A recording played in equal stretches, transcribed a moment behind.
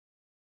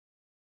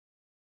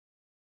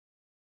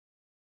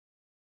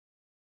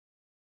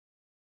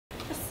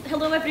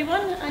Hello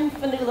everyone, I'm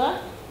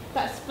Fionnuala.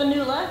 That's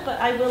Fionnuala, but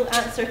I will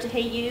answer to hey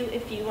you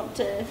if you want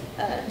to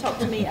talk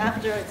to me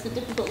after. It's a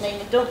difficult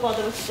name, and don't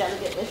bother with the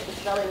delegate list. The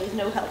spelling is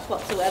no help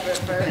whatsoever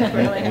for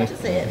knowing how to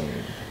say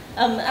it.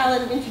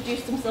 Alan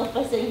introduced himself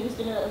by saying he was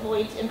going to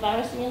avoid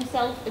embarrassing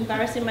himself.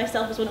 Embarrassing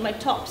myself is one of my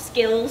top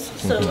skills,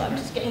 so I'm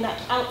just getting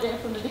that out there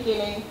from the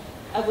beginning.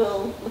 I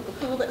will look a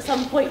fool at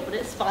some point, but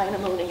it's fine,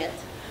 I'm owning it.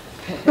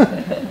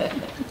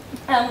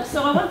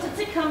 So I wanted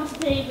to come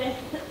today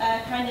with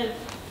kind of,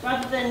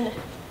 rather than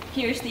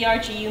here's the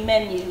RGU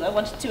menu, I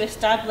wanted to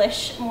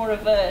establish more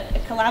of a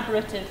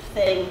collaborative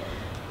thing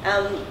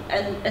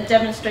and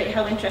demonstrate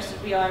how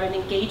interested we are in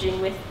engaging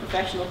with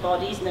professional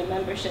bodies and their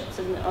memberships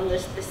and on the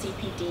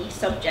CPD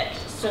subject.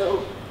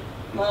 So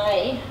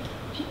my...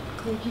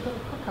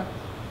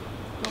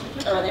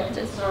 Oh, there it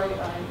is. Sorry.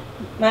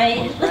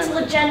 My little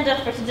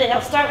agenda for today,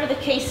 I'll start with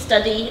a case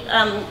study.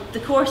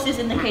 The courses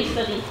in the case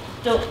study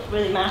don't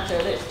really matter.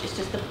 It's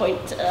just the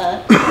point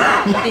of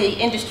the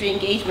industry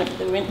engagement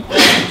that we're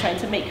trying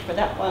to make for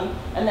that one.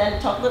 And then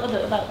talk a little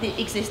bit about the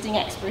existing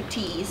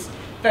expertise,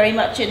 very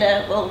much in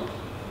a, well,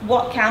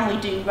 what can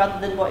we do rather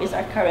than what is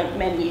our current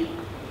menu?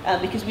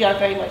 Because we are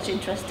very much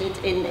interested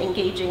in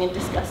engaging and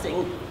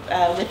discussing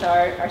with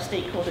our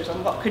stakeholders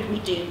on what could we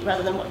do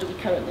rather than what do we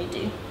currently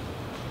do.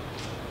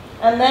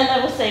 And then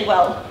I will say,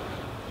 well,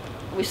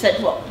 we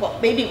said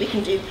what maybe we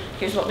can do,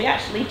 here's what we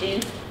actually do,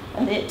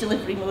 and the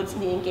delivery modes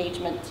and the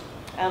engagement.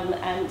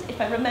 And if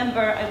I remember,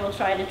 I will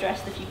try and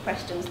address the few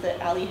questions that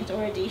Ali had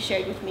already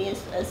shared with me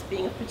as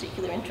being of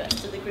particular interest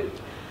to the group.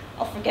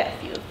 I'll forget a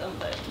few of them,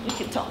 but we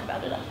can talk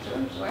about it after,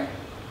 I'm sure.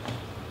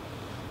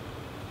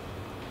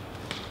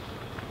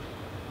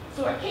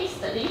 So our case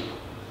study,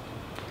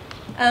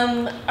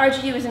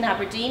 RGU is in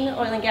Aberdeen.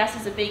 Oil and gas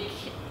is a big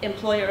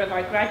employer of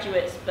our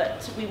graduates,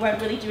 but we weren't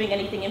really doing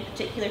anything in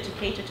particular to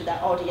cater to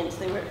that audience.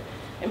 They were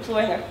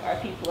employing our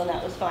people, and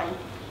that was fine.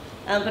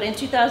 But in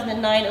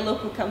 2009, a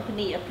local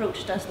company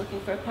approached us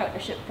looking for a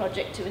partnership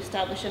project to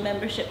establish a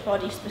membership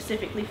body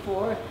specifically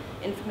for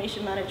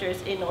information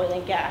managers in oil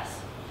and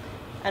gas.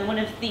 And one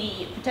of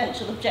the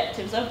potential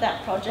objectives of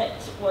that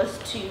project was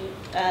to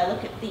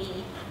look at the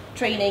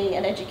training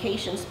and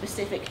education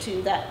specific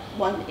to that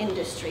one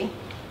industry,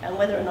 and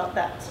whether or not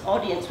that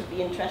audience would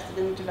be interested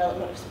in the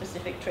development of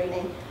specific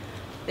training.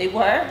 They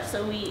were,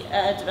 so we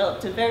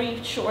developed a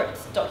very short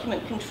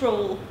document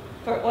control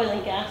for oil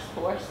and gas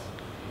course,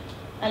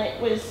 and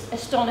it was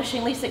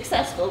astonishingly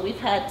successful. We've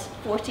had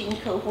 14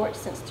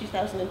 cohorts since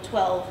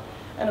 2012,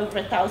 and over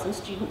 1,000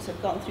 students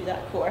have gone through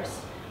that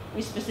course.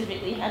 We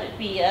specifically had it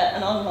be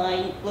an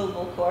online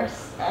global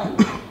course,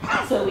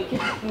 so we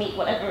could meet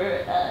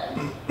whatever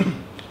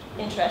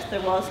interest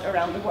there was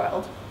around the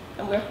world.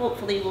 And we're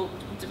hopefully will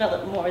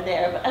develop more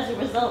there, but as a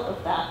result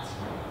of that,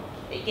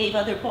 it gave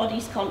other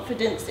bodies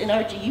confidence in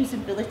RGU's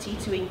ability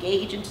to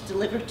engage and to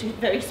deliver to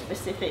very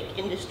specific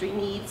industry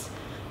needs,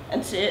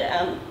 and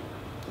to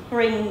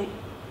bring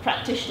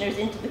practitioners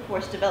into the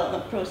course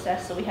development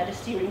process. So we had a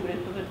steering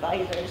group of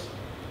advisors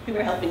who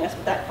were helping us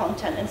with that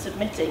content and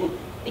submitting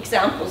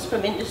examples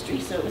from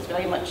industry, so it was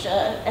very much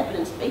an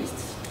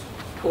evidence-based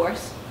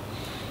course.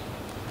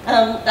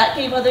 That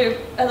gave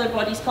other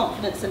bodies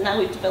confidence, and now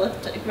we've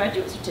developed a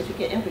graduate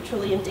certificate in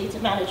petroleum data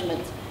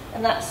management,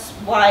 and that's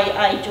why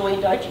I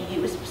joined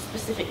RGU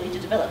specifically to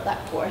develop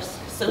that course.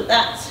 So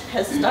that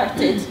has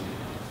started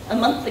a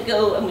month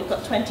ago, and we've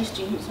got 20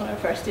 students on our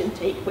first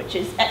intake, which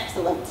is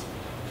excellent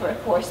for a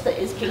course that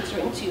is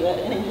catering to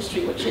an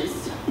industry which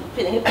is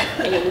feeling a bit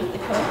pain with the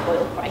current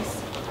oil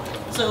price.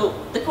 So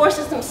the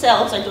courses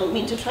themselves, I don't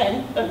mean to try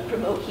and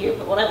promote here,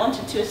 but what I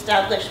wanted to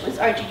establish was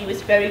RGU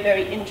is very,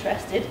 very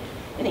interested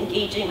in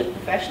engaging with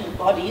professional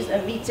bodies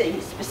and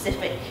meeting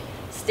specific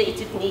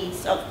stated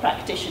needs of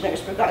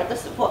practitioners,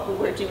 regardless of what we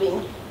were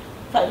doing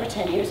 5 or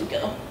 10 years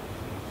ago.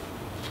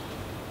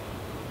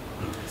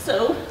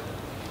 So,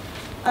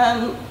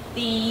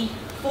 the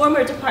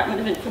former Department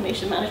of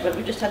Information Management,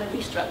 we just had a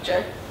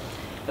restructure,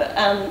 but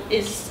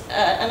is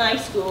an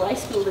iSchool.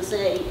 iSchool is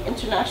an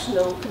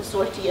international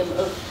consortium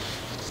of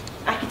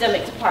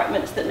academic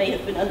departments that may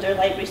have been under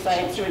library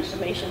science or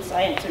information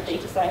science or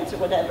data science or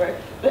whatever,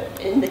 but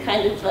in the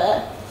kind of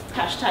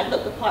hashtag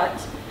look the part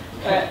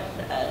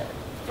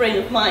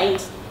frame of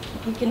mind,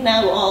 we can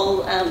now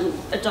all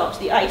adopt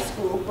the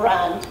iSchool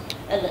brand,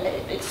 and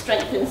it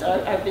strengthens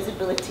our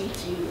visibility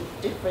to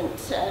different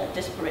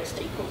disparate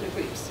stakeholder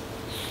groups.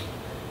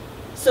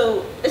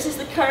 So this is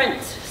the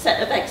current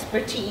set of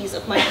expertise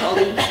of my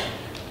colleagues.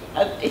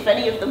 If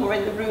any of them were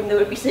in the room, they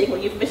would be saying,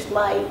 well, you've missed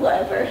my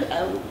whatever.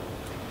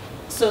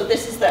 So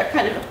this is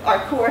our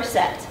core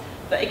set.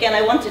 But again,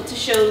 I wanted to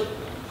show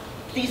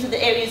these are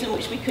the areas in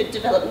which we could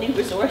develop new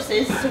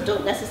resources, so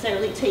don't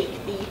necessarily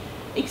take the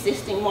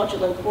existing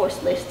module and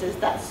course list as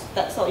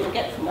that's all you'll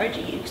get from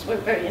RGU, because we're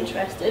very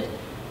interested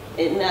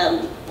in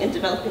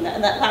developing that.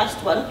 And that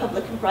last one,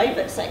 public and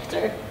private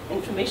sector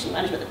information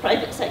management, the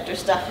private sector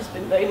stuff has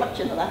been very much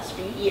in the last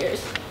few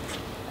years.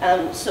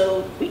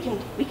 So we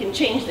can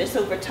change this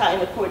over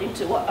time according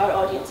to what our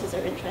audiences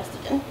are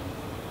interested in.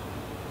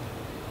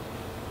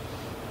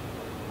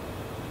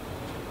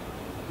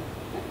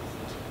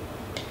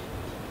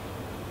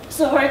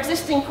 So our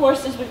existing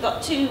courses, we've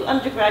got 2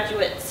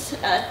 undergraduate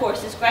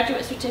courses.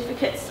 Graduate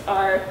certificates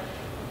are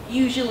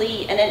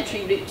usually an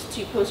entry route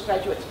to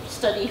postgraduate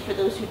study for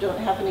those who don't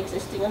have an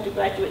existing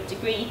undergraduate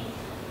degree.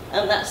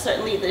 And that's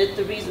certainly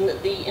the reason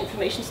that the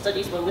information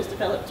studies one was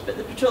developed. But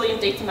the petroleum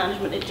data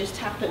management, it just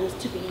happens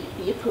to be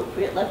the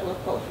appropriate level of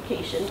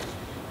qualification.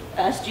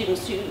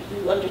 Students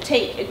who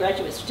undertake a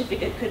graduate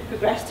certificate could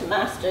progress to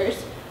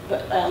masters,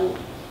 but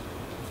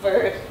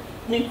for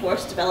new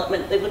course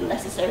development, they wouldn't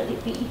necessarily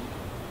be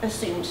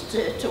assumed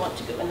to want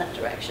to go in that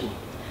direction.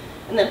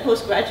 And then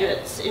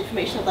postgraduates,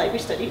 information and library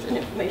studies and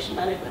information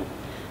management.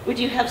 We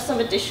do have some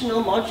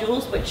additional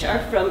modules which are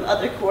from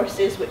other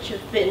courses which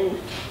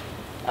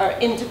are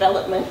in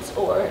development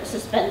or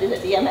suspended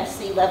at the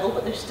MSc level,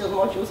 but there's still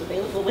modules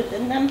available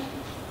within them.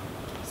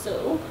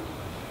 So,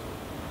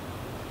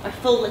 our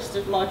full list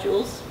of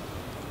modules,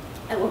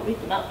 I won't read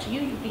them out to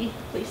you, you'll be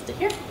pleased to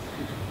hear.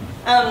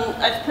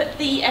 I've put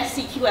the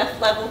SCQF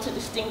level to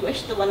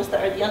distinguish the ones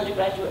that are the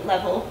undergraduate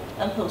level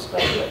and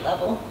postgraduate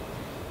level.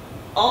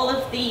 All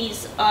of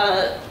these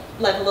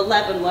level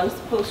 11 ones,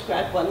 the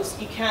postgrad ones,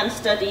 you can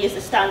study as a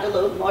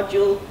standalone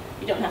module.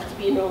 You don't have to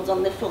be enrolled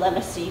on the full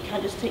MSc, you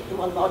can just take the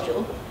one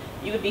module.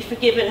 You would be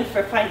forgiven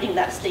for finding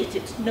that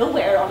stated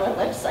nowhere on our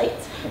website.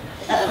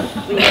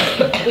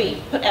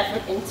 We put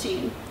effort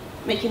into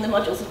making the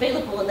modules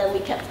available, and then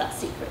we kept that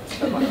secret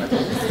from our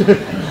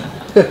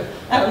others.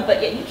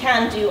 But yeah, you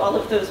can do all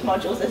of those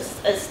modules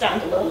as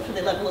standalone for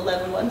the level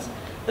 11 ones.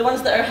 The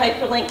ones that are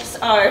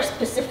hyperlinks are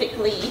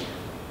specifically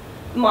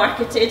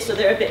marketed, so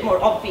they're a bit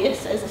more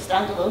obvious as a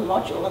standalone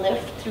module, and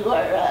they're through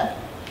our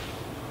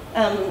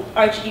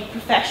RGU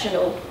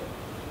professional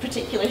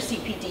particular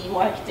CPD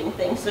marketing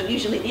thing. So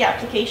usually the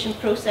application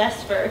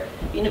process for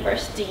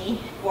university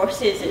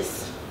courses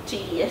is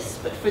tedious,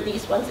 but for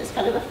these ones it's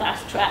kind of a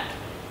fast track.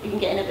 You can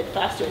get in a bit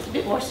faster, it's a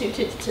bit more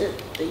suited to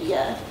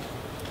the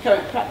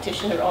current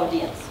practitioner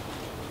audience.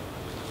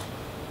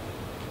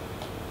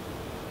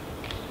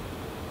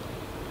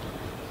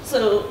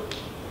 So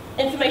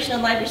information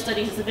and library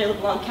studies is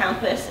available on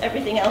campus.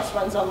 Everything else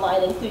runs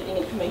online, including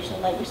information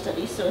and library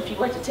studies. So if you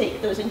were to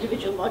take those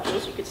individual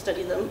modules, you could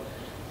study them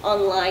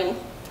online.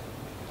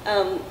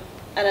 And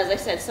as I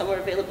said, some are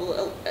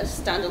available as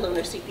standalone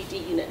or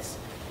CPD units.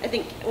 I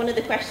think one of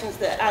the questions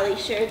that Ali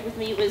shared with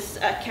me was,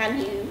 can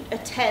you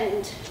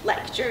attend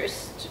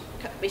lectures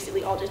to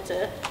basically audit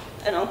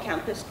an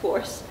on-campus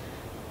course?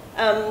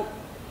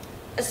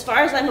 As far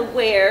as I'm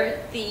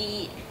aware,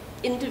 the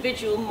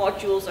individual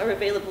modules are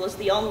available as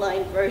the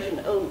online version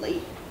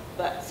only,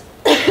 but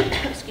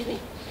excuse me,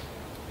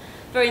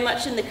 very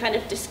much in the kind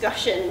of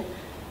discussion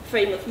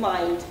frame of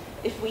mind.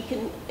 If we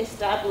can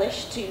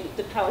establish to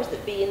the powers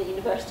that be in the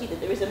university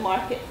that there is a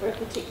market for a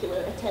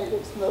particular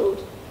attendance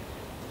mode,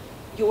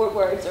 your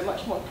words are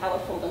much more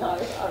powerful than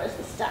ours are as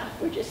the staff.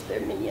 We're just their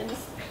minions.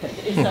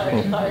 If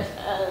our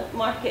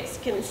markets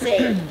can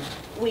say,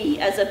 we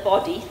as a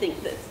body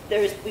think that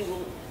we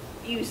will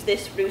use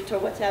this route or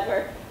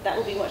whatever, that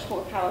will be much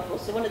more powerful.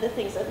 So one of the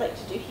things I'd like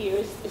to do here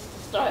is to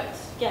start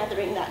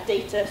gathering that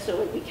data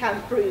so we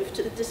can prove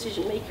to the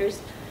decision makers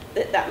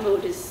that that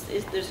mode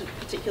there's a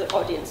particular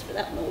audience for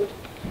that mode.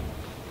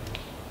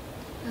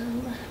 I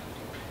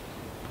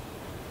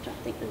don't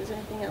think there was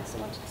anything else I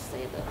wanted to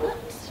say about that.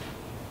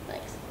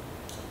 Thanks.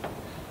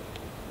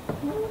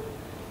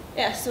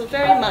 Yeah, so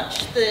very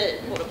much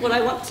what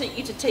I want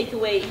you to take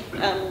away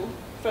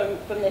from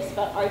this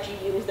about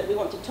RGU is that we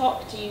want to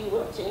talk to you, we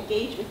want to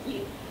engage with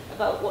you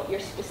about what your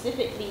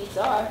specific needs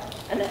are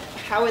and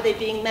how are they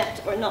being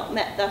met or not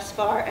met thus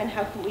far, and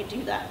how can we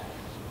do that.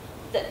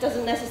 That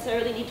doesn't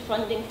necessarily need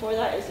funding for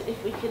that. Is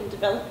if we can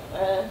develop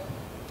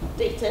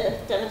data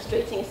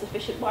demonstrating a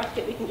sufficient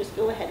market, we can just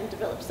go ahead and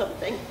develop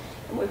something.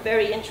 And we're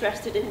very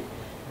interested in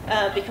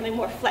becoming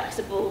more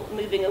flexible,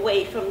 moving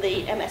away from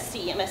the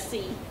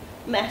MSc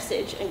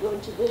message and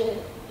going to the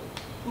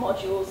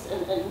modules,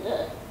 and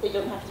they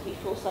don't have to be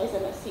full-size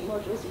MSc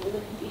modules, either they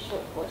can be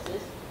short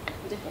courses,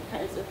 different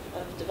kinds of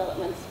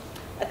developments.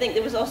 I think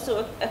there was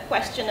also a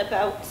question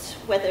about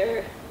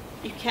whether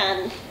you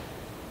can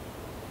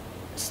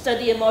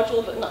study a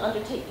module but not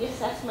undertake the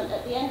assessment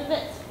at the end of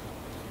it.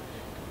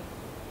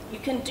 You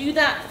can do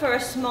that for a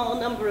small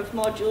number of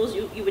modules.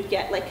 You would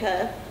get like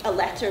a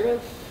letter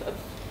of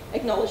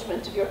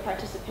acknowledgement of your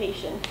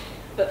participation,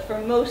 but for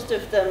most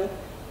of them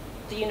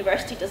the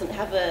university doesn't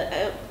have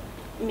a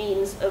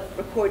means of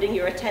recording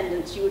your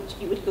attendance. You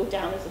would go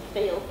down as a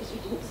fail because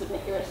you didn't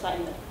submit your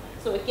assignment.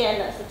 So again,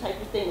 that's the type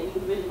of thing we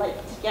would really like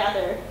to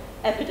gather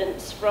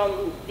evidence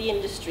from the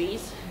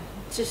industries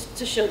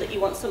to show that you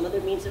want some other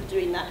means of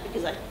doing that,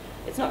 because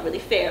it's not really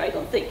fair, I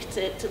don't think,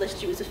 to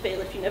list you as a fail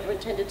if you never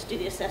intended to do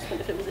the assessment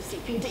if it was a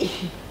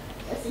CPD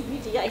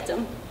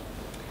item.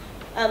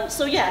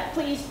 So yeah,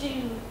 please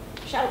do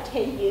shout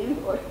 "Hey you"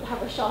 or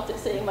have a shot at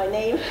saying my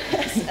name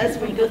as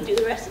we go through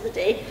the rest of the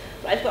day.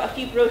 But I've got a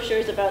few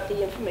brochures about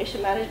the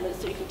information management,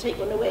 so you can take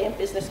one away, and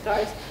business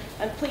cards.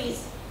 And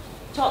please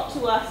talk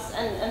to us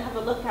and have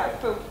a look out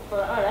for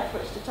our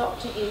efforts to talk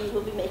to you.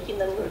 We'll be making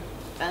them. We're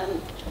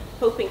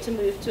hoping to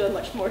move to a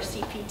much more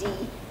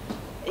CPD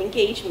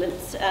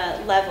engagement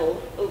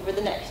level over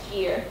the next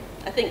year.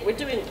 I think we're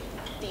doing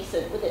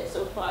decent with it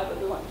so far, but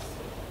we want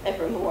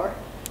ever more.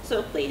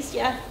 So please,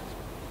 yeah,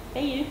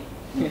 hey you.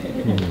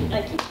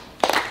 Thank you.